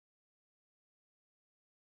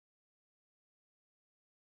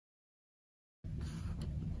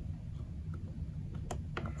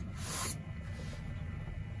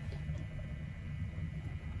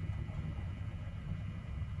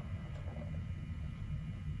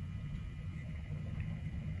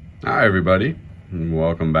Hi everybody, and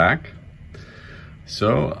welcome back.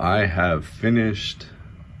 So I have finished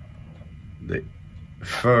the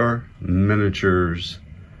Fer Miniatures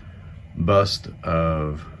bust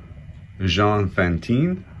of Jean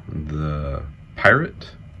Fantin, the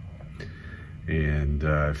pirate, and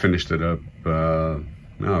I finished it up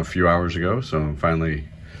a few hours ago, so I'm finally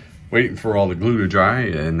waiting for all the glue to dry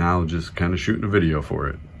and now just kind of shooting a video for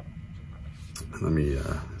it. Let me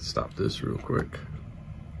stop this real quick.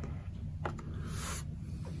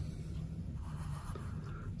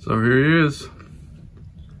 So here he is.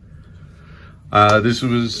 This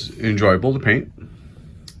was enjoyable to paint.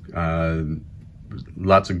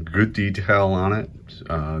 Lots of good detail on it.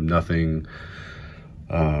 Nothing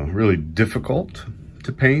really difficult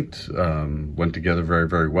to paint. Went together very,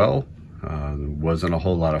 very well. Wasn't a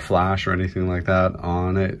whole lot of flash or anything like that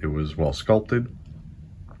on it. It was well sculpted.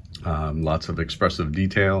 Lots of expressive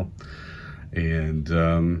detail. And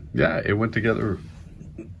yeah, it went together.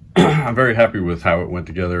 I'm very happy with how it went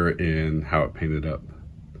together and how it painted up.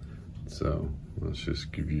 So let's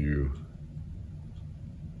just give you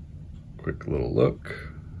a quick little look.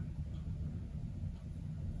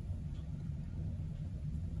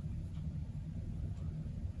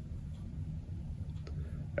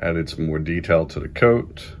 Added some more detail to the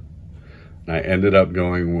coat. And I ended up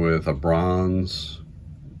going with a bronze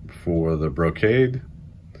for the brocade.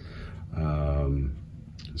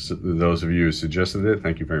 So those of you who suggested it,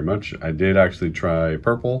 thank you very much. I did actually try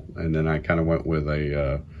purple, and then I kind of went with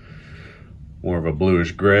a more of a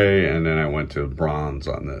bluish gray, and then I went to bronze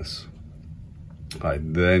on this. I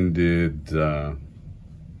then did, let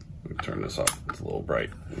me turn this off, it's a little bright.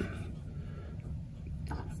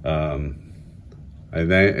 I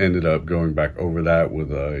then ended up going back over that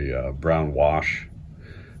with a brown wash,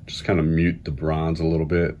 just kind of mute the bronze a little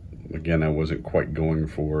bit. Again, I wasn't quite going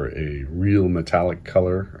for a real metallic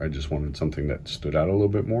color. I just wanted something that stood out a little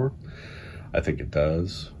bit more. I think it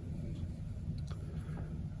does.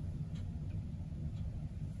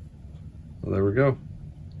 Well, there we go.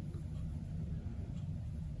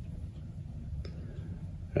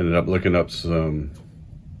 Ended up looking up some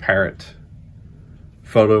parrot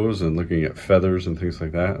photos and looking at feathers and things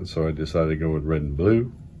like that. And so I decided to go with red and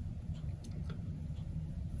blue.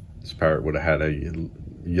 This parrot would have had a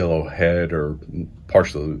yellow head or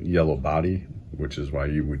partial yellow body, which is why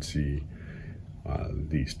you would see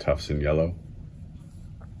these tufts in yellow.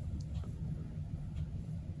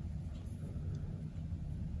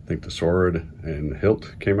 I think the sword and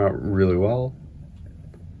hilt came out really well.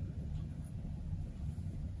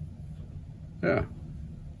 Yeah.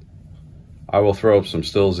 I will throw up some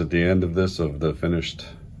stills at the end of this of the finished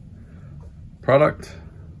product.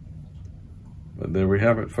 But there we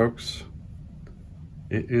have it, folks.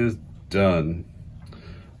 It is done.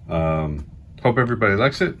 Hope everybody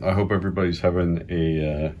likes it. I hope everybody's having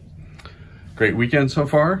a great weekend so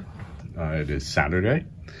far. It is Saturday.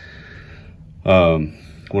 I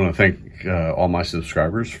want to thank all my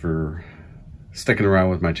subscribers for sticking around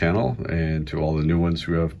with my channel, and to all the new ones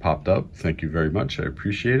who have popped up, thank you very much. I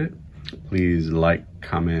appreciate it. Please like,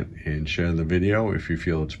 comment, and share the video if you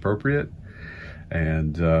feel it's appropriate.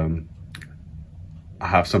 And I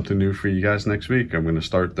have something new for you guys next week. I'm going to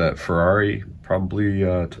start that Ferrari probably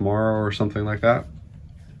tomorrow or something like that.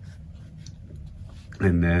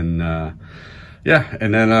 And then, yeah,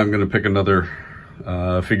 and then I'm going to pick another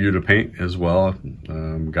figure to paint as well.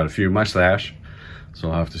 Got a few in my stash, so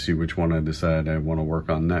I'll have to see which one I decide I want to work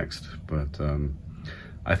on next. But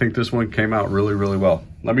I think this one came out really, really well.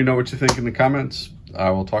 Let me know what you think in the comments. I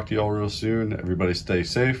will talk to you all real soon. Everybody stay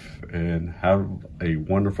safe and have a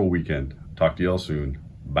wonderful weekend. Talk to you all soon.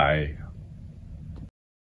 Bye.